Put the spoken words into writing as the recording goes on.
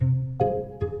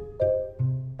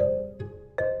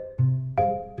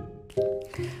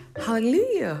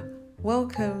Hallelujah!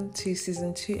 Welcome to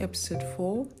Season 2, Episode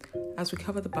 4, as we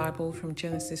cover the Bible from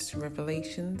Genesis to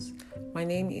Revelations. My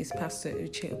name is Pastor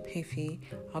Uche Opefi.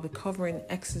 I'll be covering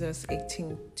Exodus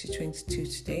 18 to 22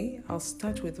 today. I'll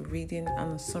start with the reading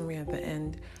and a summary at the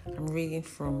end. I'm reading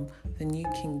from the New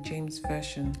King James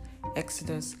Version,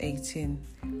 Exodus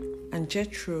 18. And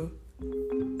Jethro,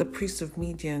 the priest of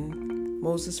Midian,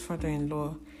 Moses'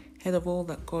 father-in-law, heard of all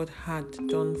that God had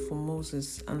done for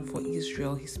Moses and for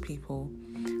Israel, his people,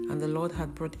 and the Lord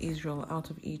had brought Israel out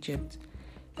of Egypt.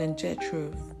 Then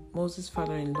Jethro, Moses'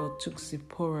 father-in-law, took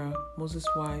Zipporah, Moses'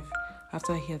 wife,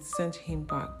 after he had sent him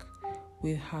back,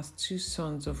 with her 2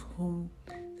 sons, of whom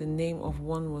the name of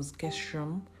one was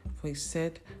Gershom, for he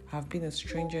said, I have been a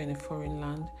stranger in a foreign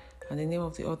land, and the name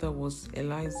of the other was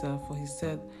Eleazar, for he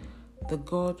said, the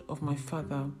God of my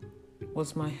father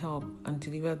was my help and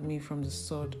delivered me from the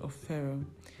sword of Pharaoh.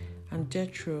 And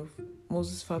Jethro,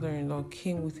 Moses' father-in-law,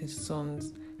 came with his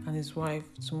sons and his wife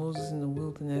to Moses in the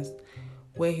wilderness,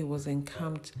 where he was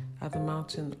encamped at the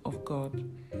mountain of God.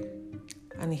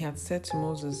 And he had said to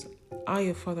Moses, I,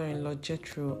 your father-in-law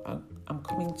Jethro, am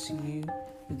coming to you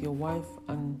with your wife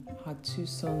and her 2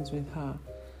 sons with her.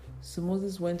 So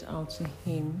Moses went out to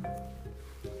him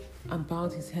and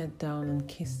bowed his head down and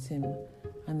kissed him.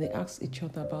 And they asked each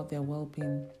other about their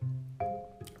well-being.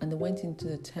 And they went into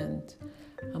the tent.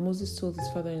 And Moses told his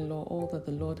father-in-law all that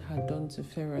the Lord had done to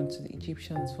Pharaoh and to the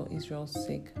Egyptians for Israel's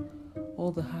sake,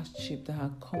 all the hardship that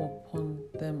had come upon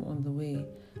them on the way,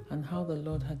 and how the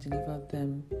Lord had delivered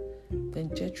them.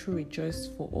 Then Jethro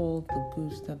rejoiced for all the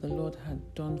good that the Lord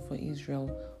had done for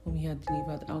Israel, whom he had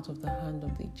delivered out of the hand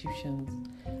of the Egyptians.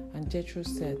 And Jethro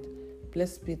said,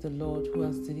 Blessed be the Lord who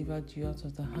has delivered you out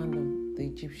of the hand of the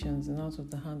Egyptians and out of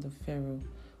the hand of Pharaoh,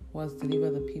 who has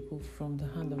delivered the people from the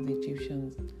hand of the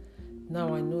Egyptians.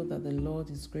 Now I know that the Lord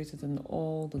is greater than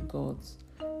all the gods,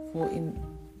 for in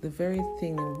the very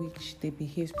thing in which they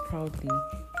behaved proudly,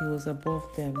 he was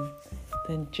above them.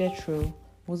 Then Jethro,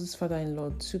 Moses'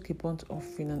 father-in-law, took a burnt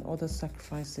offering and other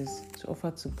sacrifices to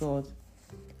offer to God.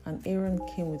 And Aaron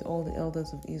came with all the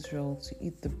elders of Israel to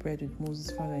eat the bread with Moses'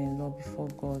 father-in-law before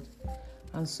God.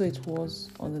 And so it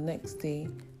was on the next day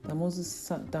that Moses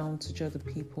sat down to judge the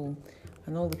people,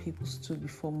 and all the people stood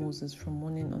before Moses from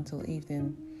morning until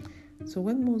evening. So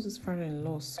when Moses'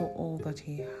 father-in-law saw all that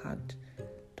he had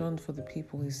done for the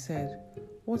people, he said,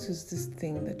 What is this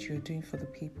thing that you are doing for the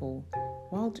people?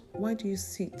 Why do you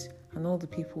sit and all the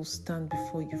people stand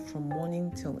before you from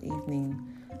morning till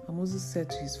evening? And Moses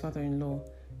said to his father-in-law,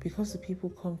 Because the people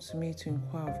come to me to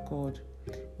inquire of God.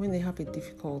 When they have a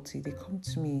difficulty, they come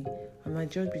to me, and I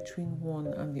judge between one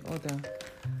and the other,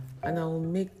 and I will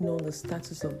make known the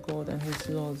status of God and his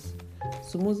laws.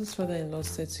 So Moses' father-in-law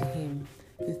said to him,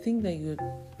 The thing that you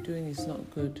are doing is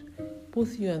not good.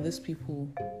 Both you and these people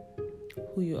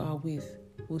who you are with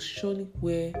will surely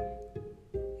wear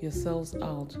yourselves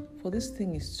out, for this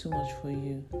thing is too much for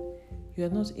you. You are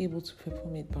not able to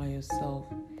perform it by yourself.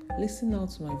 Listen now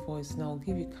to my voice, and I will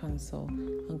give you counsel,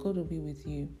 and God will be with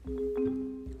you.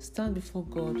 Stand before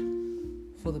God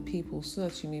for the people, so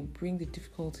that you may bring the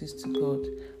difficulties to God,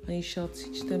 and you shall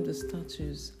teach them the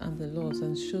statutes and the laws,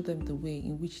 and show them the way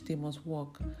in which they must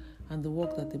walk, and the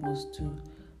work that they must do.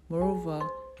 Moreover,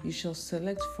 you shall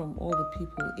select from all the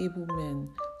people able men,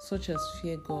 such as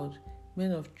fear God,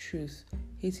 men of truth,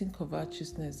 hating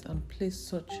covetousness, and place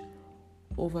such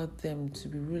over them to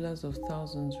be rulers of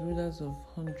thousands, rulers of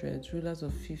hundreds, rulers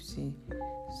of 50,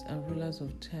 and rulers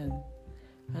of 10.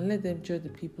 And let them judge the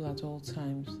people at all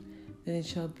times. Then it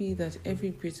shall be that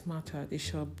every great matter they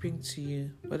shall bring to you,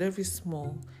 but every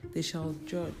small they shall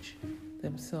judge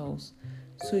themselves.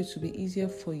 So it will be easier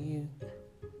for you,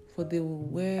 for they will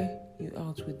wear you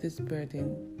out with this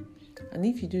burden. And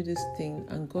if you do this thing,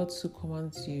 and God so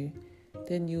commands you,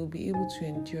 then you will be able to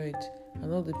endure it,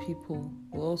 and all the people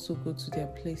will also go to their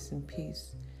place in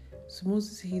peace. So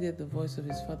Moses heeded the voice of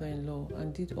his father-in-law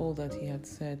and did all that he had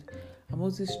said. And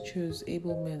Moses chose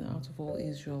able men out of all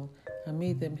Israel and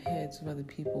made them heads over the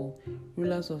people,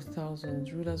 rulers of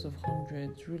thousands, rulers of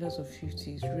hundreds, rulers of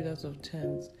 50s, rulers of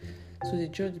 10s. So they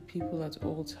judged the people at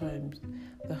all times.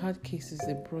 The hard cases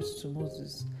they brought to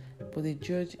Moses, but they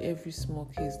judged every small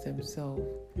case themselves.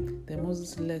 Then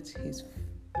Moses let his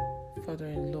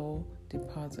father-in-law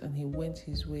depart, and he went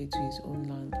his way to his own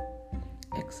land.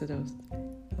 Exodus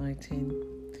 19.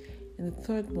 In the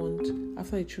 3rd month,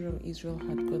 after the children of Israel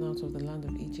had gone out of the land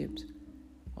of Egypt,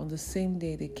 on the same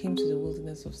day they came to the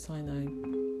wilderness of Sinai,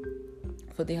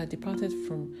 for they had departed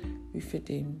from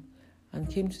Rephidim, and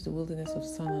came to the wilderness of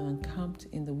Sinai and camped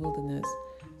in the wilderness.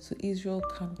 So Israel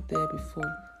camped there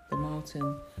before the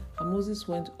mountain, and Moses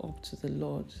went up to the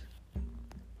Lord.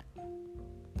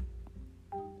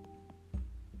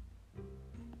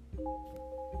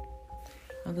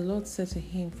 And the Lord said to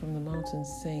him from the mountain,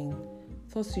 saying,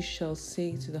 Thus you shall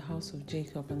say to the house of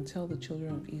Jacob, and tell the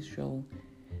children of Israel,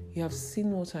 You have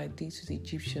seen what I did to the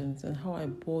Egyptians, and how I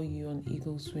bore you on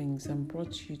eagle's wings, and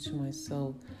brought you to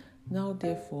myself. Now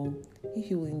therefore,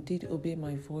 if you will indeed obey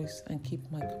my voice, and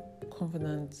keep my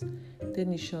covenant,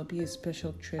 then you shall be a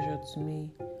special treasure to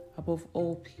me above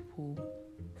all people,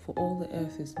 for all the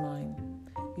earth is mine.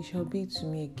 You shall be to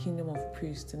me a kingdom of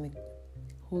priests and a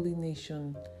holy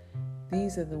nation.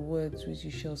 These are the words which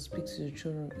you shall speak to the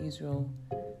children of Israel.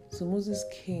 So Moses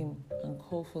came and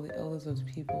called for the elders of the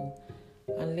people,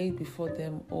 and laid before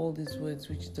them all these words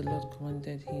which the Lord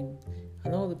commanded him.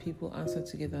 And all the people answered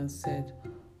together and said,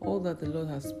 All that the Lord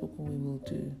has spoken we will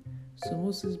do. So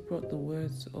Moses brought the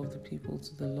words of the people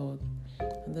to the Lord.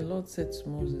 And the Lord said to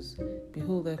Moses,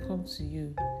 Behold, I come to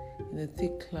you in a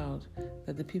thick cloud,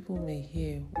 that the people may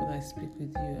hear when I speak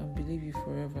with you, and believe you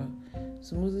forever.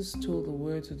 So Moses told the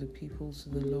words of the people to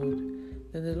the Lord.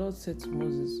 Then the Lord said to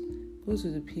Moses, Go to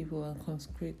the people and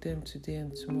consecrate them today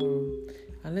and tomorrow,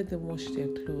 and let them wash their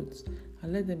clothes,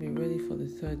 and let them be ready for the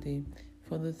third day.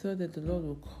 For on the third day the Lord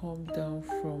will come down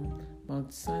from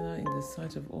Mount Sinai in the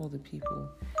sight of all the people.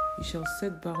 You shall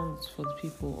set bounds for the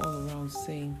people all around,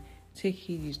 saying, Take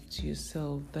heed to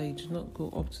yourself that you do not go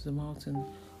up to the mountain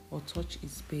or touch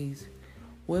its base.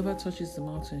 Whoever touches the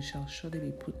mountain shall surely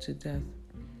be put to death.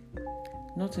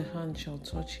 Not a hand shall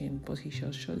touch him, but he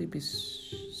shall surely be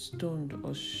stoned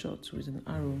or shot with an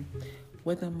arrow.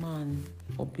 Whether man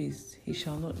or beast, he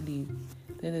shall not live.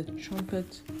 Then the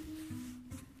trumpet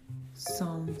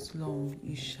sounds long,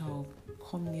 you shall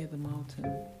come near the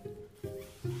mountain.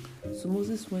 So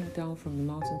Moses went down from the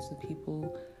mountain to the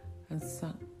people and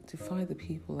sanctified the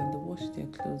people, and they washed their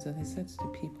clothes. And he said to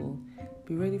the people,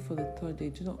 Be ready for the third day,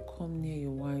 do not come near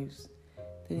your wives.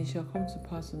 Then it shall come to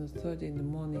pass on the third day in the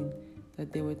morning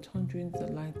that there were thunderings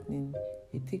and lightning,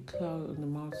 a thick cloud on the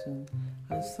mountain,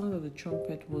 and the sound of the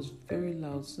trumpet was very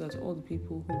loud, so that all the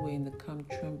people who were in the camp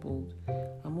trembled.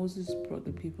 And Moses brought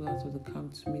the people out of the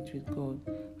camp to meet with God,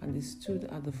 and they stood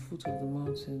at the foot of the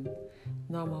mountain.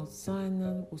 Now Mount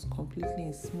Sinai was completely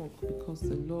in smoke, because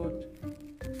the Lord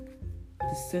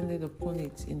descended upon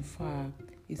it in fire.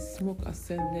 Its smoke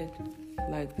ascended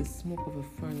like the smoke of a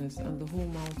furnace, and the whole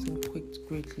mountain quaked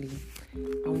greatly.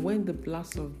 And when the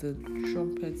blast of the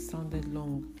trumpet sounded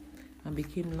long and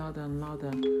became louder and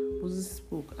louder, Moses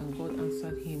spoke, and God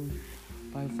answered him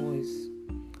by voice.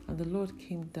 And the Lord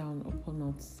came down upon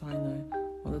Mount Sinai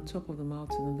on the top of the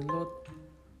mountain, and the Lord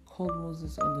called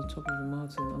Moses on the top of the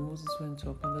mountain, and Moses went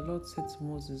up. And the Lord said to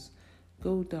Moses,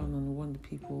 Go down and warn the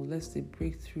people, lest they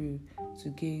break through to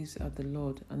gaze at the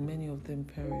Lord, and many of them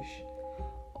perish.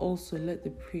 Also let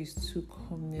the priests who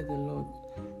come near the Lord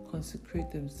consecrate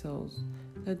themselves,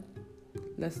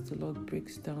 lest the Lord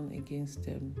breaks down against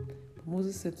them. But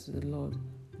Moses said to the Lord,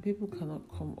 The people cannot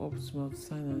come up to Mount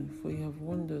Sinai, for you have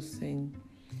warned us, saying,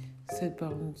 Set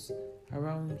bounds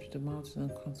around the mountain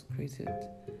and consecrate it.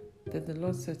 Then the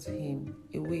Lord said to him,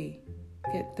 Away,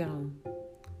 get down,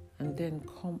 and then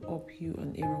come up, you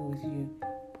and Aaron with you.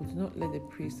 But do not let the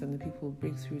priests and the people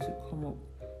break through to come up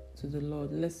to the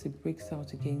Lord, lest it breaks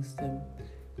out against them.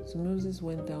 So Moses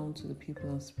went down to the people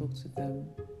and spoke to them.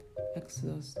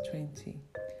 Exodus 20.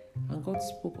 And God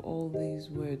spoke all these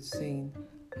words, saying,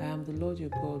 I am the Lord your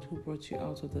God, who brought you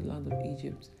out of the land of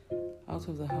Egypt, out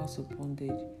of the house of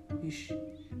bondage. You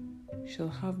shall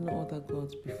have no other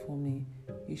gods before me.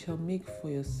 You shall not make for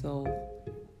yourself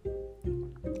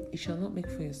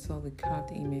a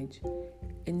carved image,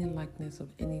 any likeness of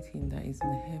anything that is in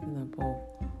the heaven above,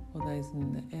 or that is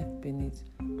in the earth beneath,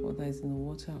 or that is in the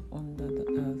water under the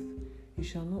earth. You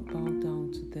shall not bow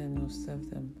down to them nor serve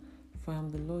them, for I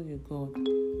am the Lord your God,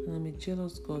 and I am a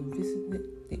jealous God, visiting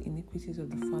the iniquities of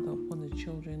the father upon the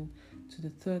children to the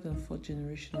third and fourth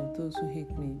generation of those who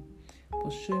hate me,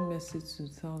 but showing mercy to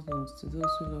thousands, to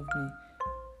those who love me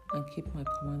and keep my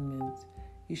commandments.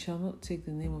 You shall not take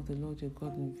the name of the Lord your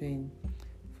God in vain,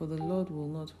 for the Lord will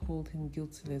not hold him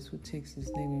guiltless who takes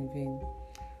his name in vain.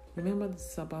 Remember the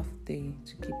Sabbath day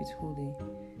to keep it holy.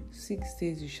 6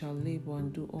 days you shall labor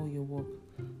and do all your work,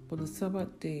 but the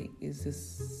Sabbath day is the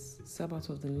Sabbath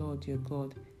of the Lord your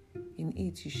God. In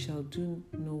it you shall do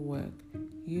no work,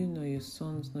 you nor your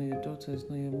sons, nor your daughters,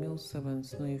 nor your male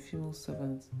servants, nor your female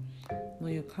servants, nor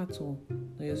your cattle,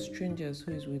 nor your strangers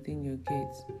who is within your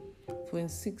gates. For in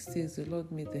 6 days the Lord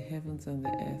made the heavens and the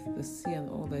earth, the sea and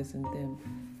all that is in them,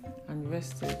 and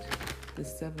rested the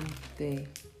seventh day.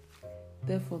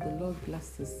 Therefore the Lord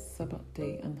blessed the Sabbath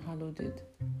day and hallowed it.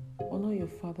 Honor your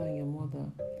father and your mother,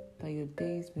 that your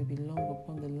days may be long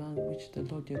upon the land which the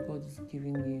Lord your God is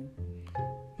giving you.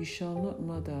 You shall not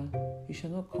murder, you shall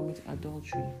not commit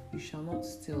adultery, you shall not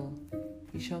steal,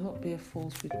 you shall not bear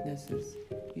false witnesses,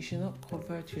 you shall not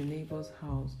covet your neighbor's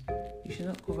house, you shall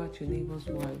not covet your neighbor's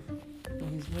wife, nor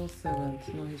his male servant,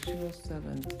 nor his female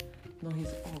servant, nor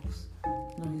his ox,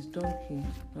 nor his donkey,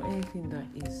 nor anything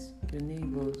that is your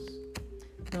neighbor's.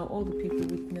 Now all the people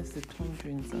witnessed the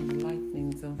thunderings and the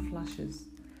lightnings and flashes,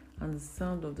 and the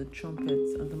sound of the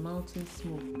trumpets and the mountain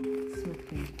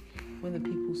smoking. When the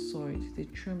people saw it, they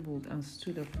trembled and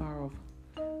stood afar off.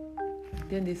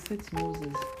 Then they said to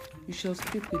Moses, "You shall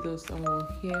speak with us, and we will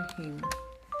hear him.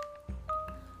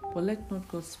 But let not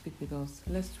God speak with us,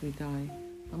 lest we die."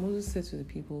 And Moses said to the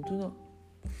people, "Do not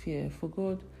fear, for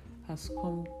God has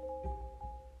come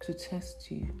to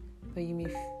test you, that you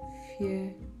may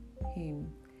fear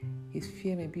him. His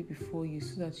fear may be before you,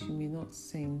 so that you may not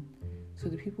sin." So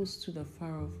the people stood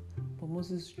afar off, but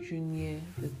Moses drew near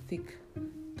the thick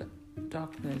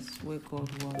darkness where God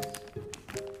was.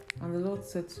 And the Lord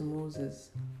said to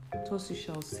Moses, "Thus you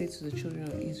shall say to the children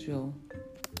of Israel,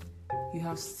 you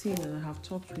have seen and I have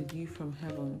talked with you from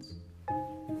heavens.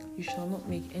 You shall not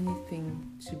make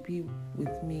anything to be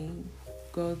with me,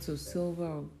 gods of silver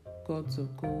or gods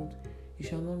of gold. You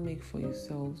shall not make for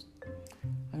yourselves.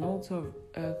 An altar of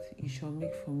earth you shall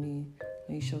make for me,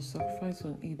 and you shall sacrifice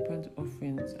on it burnt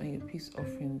offerings and your peace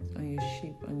offerings and your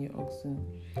sheep and your oxen.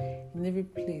 In every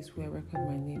place where I record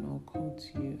my name, I'll come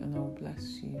to you and I'll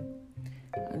bless you.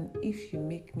 And if you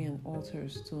make me an altar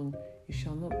of stone, you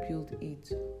shall not build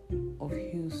it of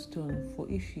hewn stone, for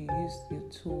if you use your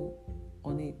tool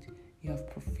on it, you have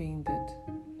profaned it.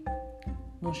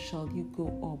 Nor shall you go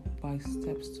up by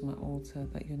steps to my altar,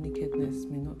 that your nakedness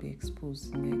may not be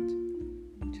exposed in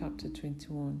it." Chapter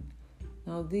 21.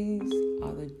 Now these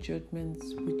are the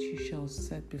judgments which you shall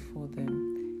set before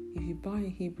them. If you buy a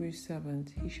Hebrew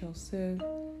servant, he shall serve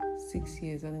 6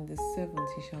 years, and in the 7th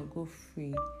he shall go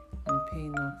free and pay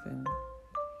nothing.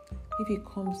 If he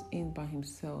comes in by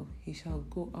himself, he shall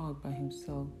go out by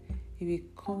himself. If he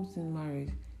comes in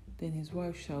married, then his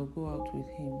wife shall go out with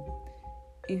him.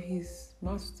 If his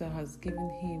master has given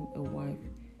him a wife,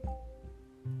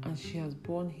 and she has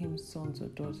borne him sons or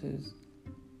daughters,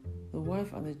 the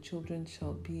wife and the children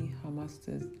shall be her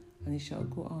master's, and he shall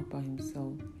go out by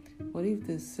himself. But if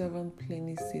the servant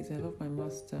plainly says, "I love my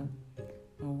master,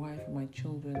 my wife, and my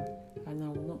children, and I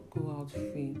will not go out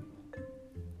free,"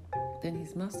 then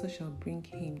his master shall bring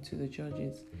him to the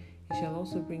judges. He shall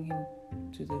also bring him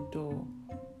to the door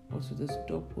or to the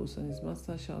doorpost, and his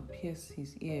master shall pierce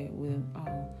his ear with an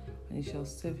awl, and he shall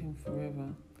serve him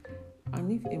forever.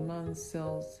 And if a man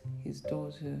sells his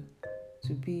daughter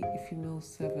to be a female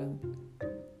servant,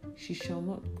 she shall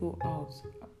not go out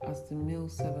as the male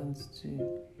servants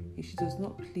do. If she does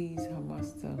not please her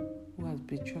master, who has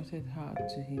betrothed her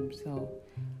to himself,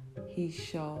 he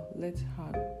shall let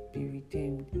her be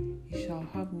redeemed. He shall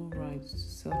have no right to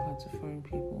sell her to foreign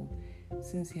people,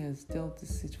 since he has dealt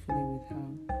deceitfully with her.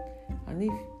 And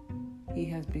if he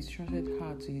has betrothed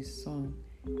her to his son,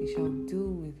 he shall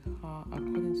deal with her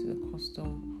according to the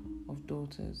custom of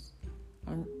daughters.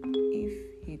 And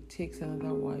if he takes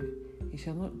another wife, he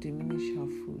shall not diminish her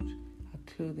food, her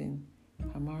clothing,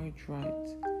 her marriage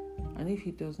rights. And if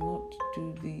he does not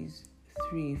do these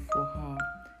 3 for her,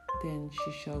 then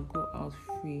she shall go out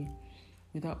free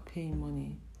without paying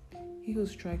money. He who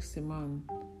strikes a man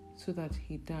so that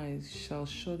he dies shall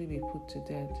surely be put to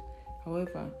death.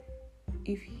 However,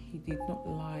 if he did not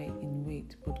lie in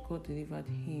wait, but God delivered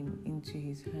him into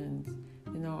his hands,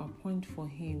 then I'll appoint for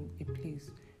him a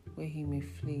place where he may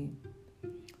flee.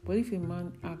 But if a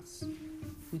man acts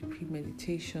with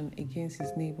premeditation against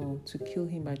his neighbor to kill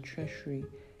him by treachery,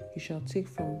 he shall take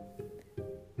from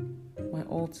my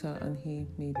altar, and he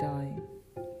may die.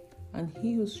 And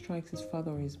he who strikes his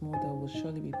father or his mother will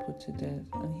surely be put to death.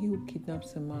 And he who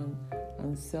kidnaps a man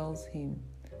and sells him,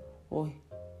 or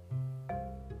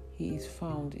he is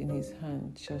found in his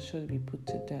hand, shall surely be put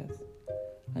to death.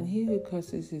 And he who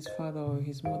curses his father or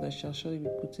his mother shall surely be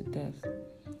put to death.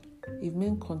 If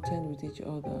men contend with each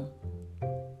other,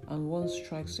 and one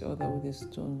strikes the other with a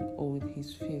stone or with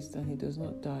his fist, and he does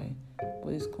not die,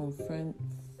 but is confined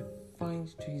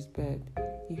to his bed,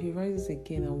 if he rises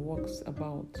again and walks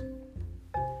about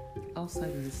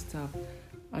outside with his staff,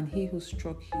 and he who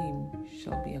struck him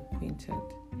shall be acquitted,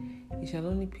 he shall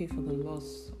only pay for the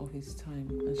loss of his time,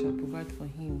 and shall provide for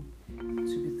him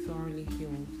to be thoroughly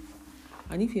healed.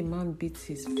 And if a man beats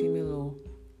his female or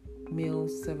male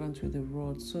servant with a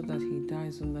rod, so that he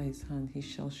dies under his hand, he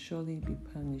shall surely be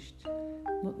punished.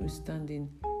 Notwithstanding,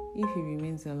 if he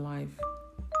remains alive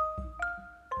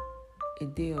a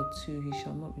day or 2, he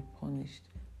shall not be punished,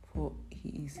 for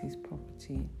he is his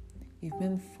property. If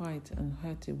men fight and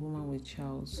hurt a woman with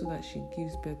child, so that she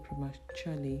gives birth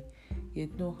prematurely, yet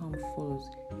no harm follows,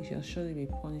 he shall surely be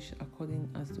punished according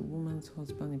as the woman's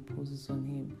husband imposes on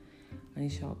him, and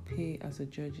he shall pay as the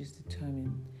judges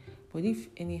determine. But if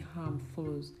any harm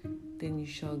follows, then you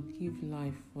shall give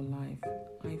life for life,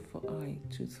 eye for eye,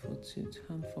 tooth for tooth,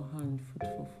 hand for hand, foot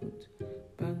for foot,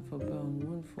 burn for burn,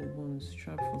 wound for wound,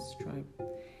 stripe for stripe.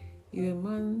 If a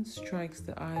man strikes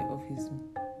the eye of his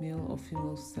male or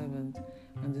female servant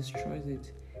and destroys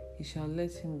it, he shall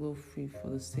let him go free for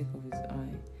the sake of his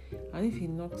eye. And if he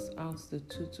knocks out the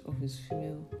tooth of his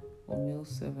female or male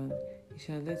servant, he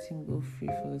shall let him go free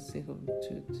for the sake of the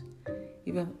tooth.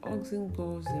 If an oxen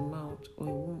gores a mouth or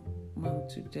a woman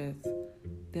to death,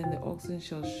 then the oxen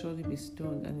shall surely be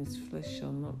stoned, and its flesh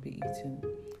shall not be eaten,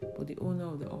 but the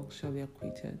owner of the ox shall be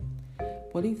acquitted.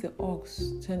 But if the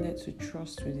ox tended to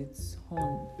trust with its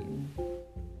horn in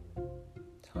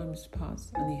times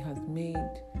past, and he has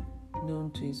made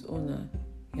known to his owner,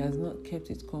 he has not kept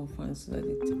it confined, so that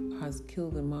it has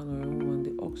killed a man or a woman,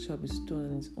 the ox shall be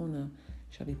stoned, and its owner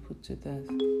shall be put to death.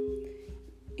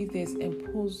 If there is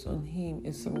imposed on him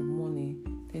a sum of money,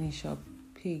 then he shall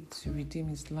pay to redeem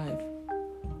his life.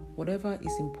 Whatever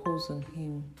is imposed on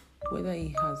him, whether he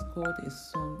has God a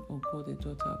son or God a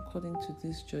daughter, according to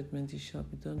this judgment it shall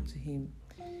be done to him.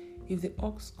 If the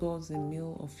ox gores a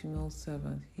male or female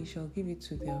servant, he shall give it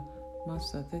to their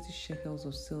master 30 shekels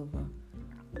of silver,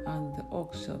 and the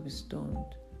ox shall be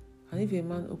stoned. And if a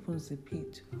man opens a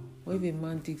pit, or if a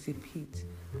man digs a pit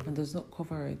and does not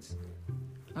cover it,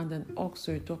 and an ox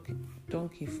or a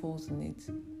donkey falls in it,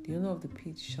 the owner of the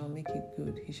pit shall make it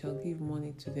good. He shall give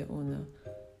money to their owner,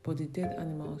 but the dead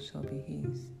animal shall be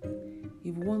his.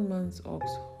 If one man's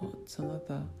ox hurts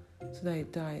another so that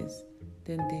it dies,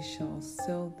 then they shall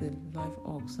sell the live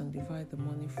ox and divide the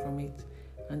money from it,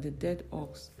 and the dead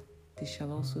ox they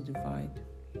shall also divide.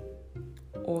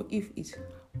 Or if it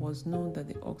was known that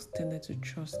the ox tended to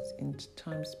trust in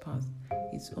times past,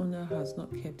 its owner has not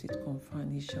kept it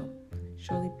confined, he shall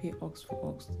surely pay ox for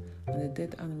ox, and the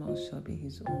dead animal shall be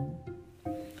his own.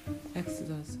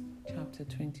 Exodus chapter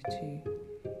 22.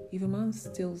 If a man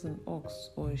steals an ox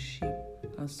or a sheep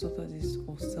and slaughters it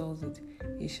or sells it,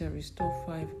 he shall restore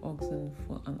 5 oxen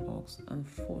for an ox and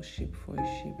 4 sheep for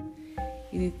a sheep.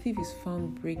 If a thief is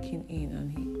found breaking in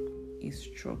and he is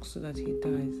struck so that he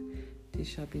dies, there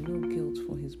shall be no guilt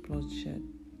for his bloodshed.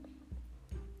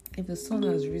 If the sun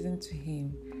has risen to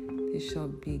him, there shall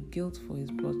be guilt for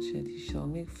his bloodshed. He shall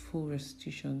make full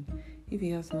restitution. If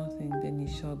he has nothing, then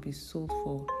he shall be sold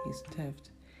for his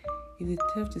theft. If the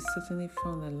theft is certainly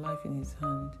found alive in his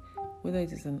hand, whether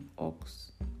it is an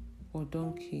ox or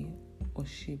donkey or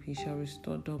sheep, he shall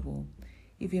restore double.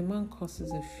 If a man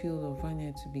causes a field or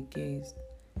vineyard to be gazed,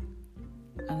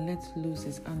 and lets loose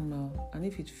his animal, and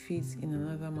if it feeds in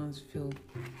another man's field,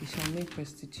 he shall make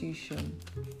restitution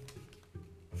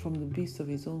from the beasts of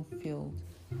his own field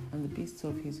and the beasts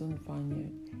of his own vineyard.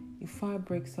 If fire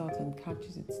breaks out and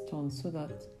catches its thorn, so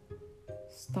that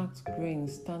stacked grain,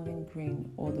 standing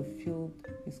grain, or the field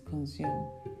is consumed,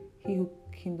 he who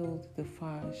kindled the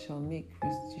fire shall make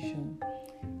restitution.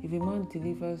 If a man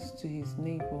delivers to his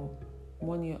neighbor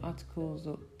money or articles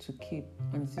to keep,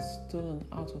 and it is stolen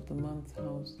out of the man's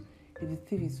house, if the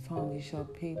thief is found, he shall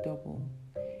pay double.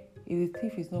 If the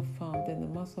thief is not found, then the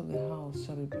master of the house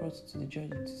shall be brought to the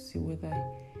judge to see whether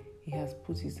he has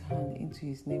put his hand into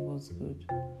his neighbor's good.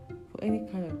 For any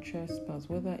kind of trespass,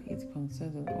 whether it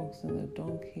concerns an oxen, a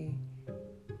donkey,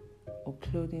 or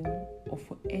clothing, or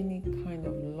for any kind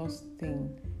of lost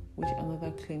thing which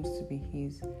another claims to be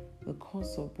his, the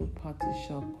cause of both parties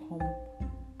shall come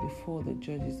before the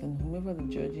judges, and whomever the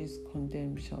judges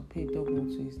condemn shall pay double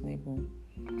to his neighbor.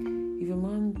 If a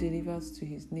man delivers to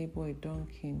his neighbor a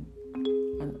donkey,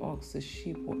 an ox, a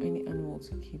sheep, or any animal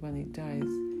to keep, and it dies,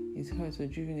 is hurt or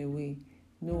driven away,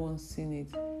 no one seen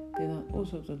it, then an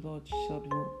oath of the Lord shall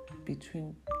be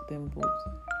between them both,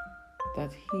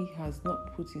 that he has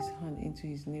not put his hand into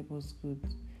his neighbor's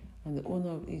goods, and the owner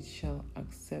of it shall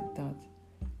accept that,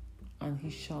 and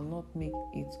he shall not make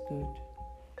it good.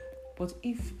 But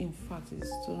if in fact it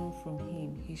is stolen from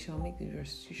him, he shall make the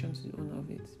restitution to the owner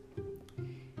of it.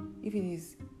 If it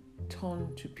is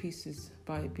torn to pieces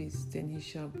by beasts, then he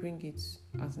shall bring it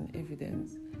as an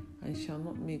evidence, and shall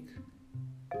not make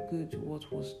good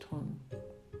what was torn.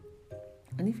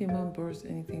 And if a man borrows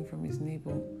anything from his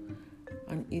neighbor,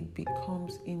 and it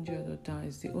becomes injured or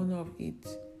dies, the owner of it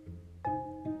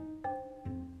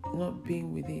not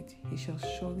being with it, he shall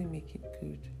surely make it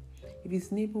good. If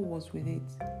his neighbor was with it,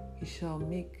 he shall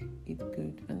make it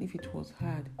good, and if it was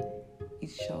hard,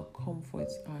 it shall come for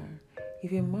its hire.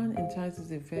 If a man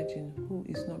entices a virgin who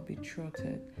is not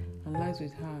betrothed and lies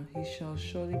with her, he shall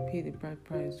surely pay the bride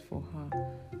price for her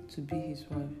to be his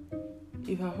wife.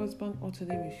 If her husband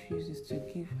utterly refuses to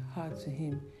give her to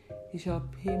him, he shall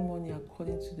pay money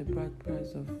according to the bride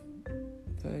price of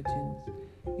virgins.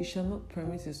 You shall not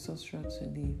permit a sorcerer to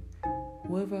live.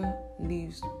 Whoever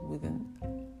lies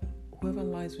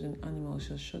with an animal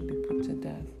shall surely be put to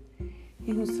death.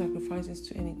 He who sacrifices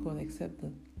to any god except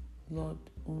the Lord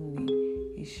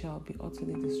only, he shall be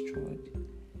utterly destroyed.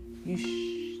 You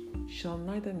shall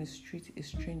neither mistreat a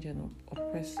stranger nor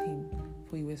oppress him,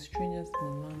 for you were strangers in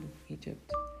the land of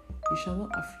Egypt. You shall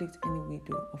not afflict any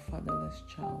widow or fatherless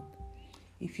child.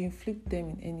 If you inflict them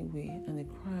in any way, and they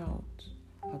cry out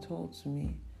at all to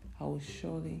me, I will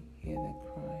surely hear their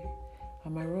cry.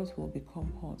 And my wrath will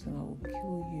become hot, and I will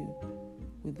kill you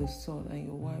with the sword, and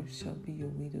your wives shall be your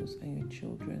widows, and your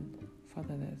children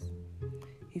fatherless.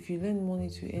 If you lend money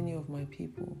to any of my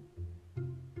people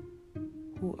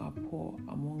who are poor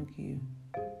among you,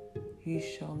 you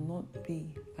shall not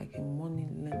be like a money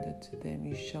lender to them.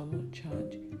 You shall not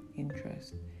charge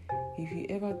interest. If you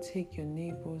ever take your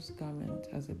neighbor's garment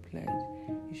as a pledge,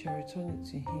 you shall return it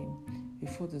to him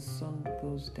before the sun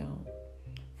goes down.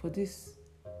 For this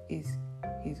is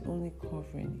his only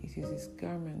covering. It is his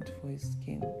garment for his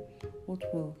skin. What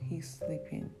will he sleep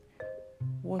in?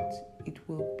 What it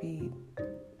will be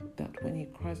that when he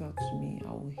cries out to me,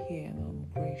 I will hear and I am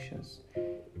gracious.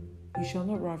 You shall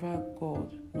not revile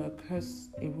God, nor curse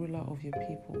a ruler of your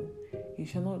people. You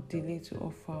shall not delay to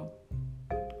offer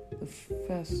the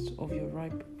first of your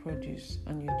ripe produce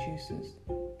and your juices.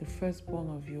 The firstborn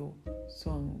of your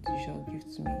sons you shall give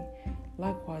to me.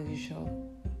 Likewise you shall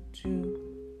do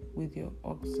with your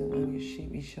oxen and your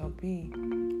sheep. It shall be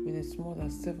with a small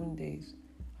as 7 days,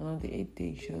 and on the 8th day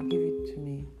you shall give it to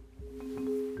me.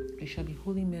 It shall be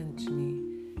holy men to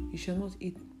me. You shall not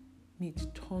eat meat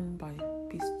torn by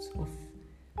beasts of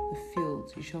the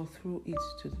field. You shall throw it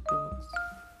to the dogs.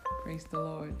 Praise the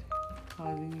Lord.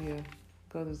 Hallelujah.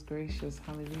 God is gracious.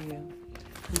 Hallelujah.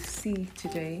 We see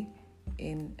today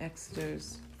in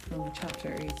Exodus from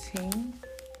chapter 18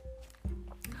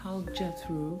 how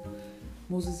Jethro,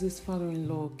 Moses'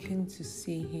 father-in-law, came to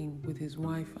see him with his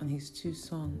wife and his 2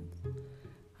 sons.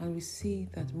 And we see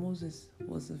that Moses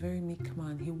was a very meek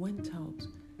man. He went out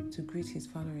to greet his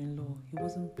father-in-law. He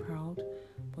wasn't proud,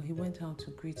 but he went out to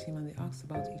greet him, and they asked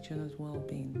about each other's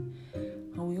well-being.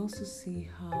 And we also see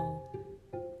how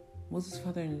Moses'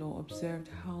 father-in-law observed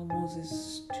how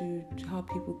Moses stood, how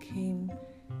people came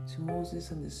to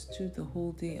Moses and they stood the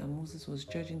whole day, and Moses was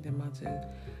judging the matter.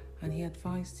 And he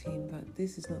advised him that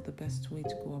this is not the best way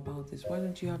to go about this. Why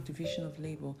don't you have division of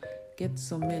labor? Get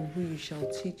some men who you shall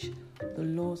teach the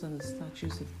laws and the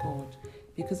statutes of God.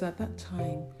 Because at that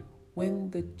time,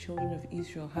 when the children of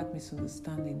Israel had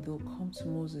misunderstanding, they'll come to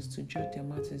Moses to judge their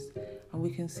matters. And we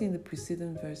can see in the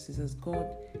preceding verses, as God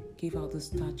gave out the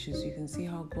statutes, you can see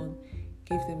how God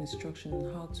gave them instruction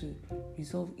on how to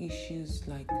resolve issues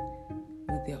like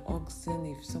with their oxen.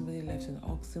 If somebody left an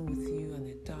oxen with you and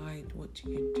it died, what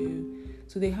do you do?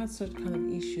 So they had such kind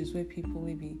of issues where people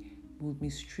maybe would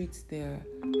mistreat their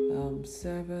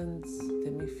servants,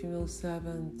 their female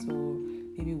servants, or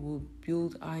maybe would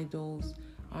build idols.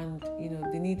 And,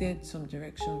 they needed some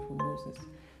direction from Moses.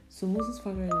 So Moses'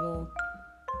 father-in-law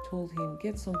told him,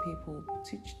 get some people,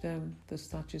 teach them the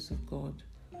statutes of God,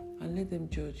 and let them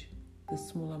judge the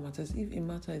smaller matters. If a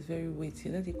matter is very weighty,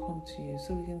 let it come to you.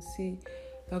 So we can see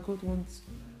that God wants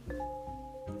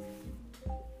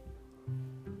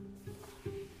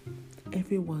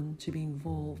everyone to be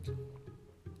involved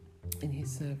in his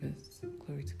service.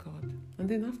 Glory to God. And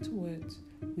then afterwards,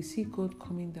 we see God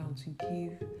coming down to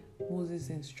give Moses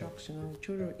instruction, and the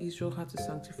children of Israel had to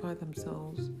sanctify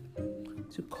themselves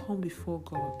to come before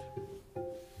God.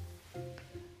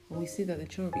 And we see that the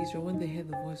children of Israel, when they heard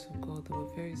the voice of God, they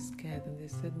were very scared, and they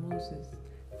said, Moses,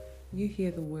 you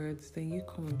hear the words, then you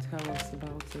come and tell us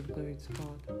about it. Glory to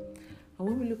God. And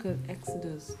when we look at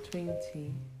Exodus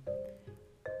 20,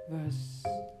 verse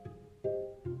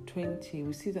 20,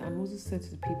 we see that Moses said to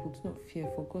the people, do not fear,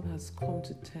 for God has come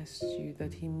to test you,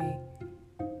 that he may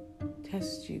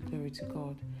test you. Glory to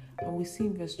God. And we see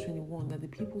in verse 21 that the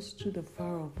people stood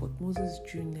afar off, but Moses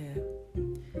drew near.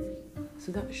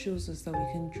 So that shows us that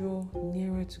we can draw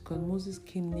nearer to God. Moses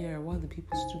came nearer while the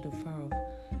people stood afar off.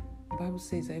 The Bible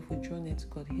says that if we draw near to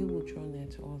God, he will draw near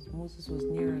to us. Moses was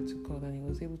nearer to God and he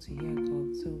was able to hear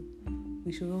God. So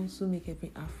we should also make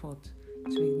every effort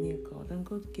to be near God. And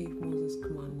God gave Moses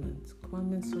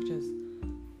commandments such as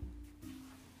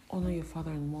honor your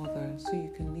father and mother so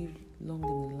you can live long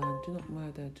in the land. Do not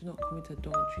murder, do not commit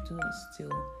adultery, do not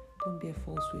steal, Don't be a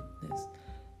false witness.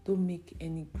 Don't make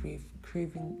any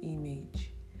graven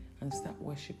image and start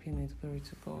worshipping it. Glory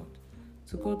to God.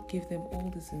 So God gave them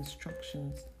all these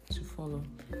instructions to follow.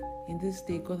 In this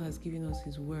day, God has given us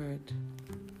His word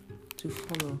to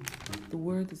follow. The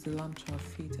word is a lamp to our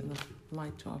feet and a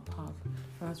light to our path.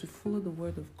 And as we follow the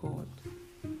word of God,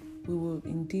 we will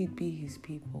indeed be His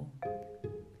people.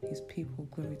 His people,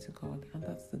 glory to God. And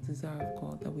that's the desire of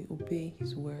God, that we obey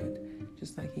His word,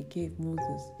 just like He gave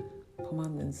Moses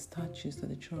commandments, statutes that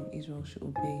the children of Israel should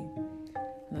obey.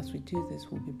 And as we do this,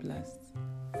 we'll be blessed.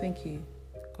 Thank you.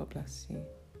 God bless you.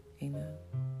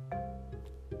 Amen.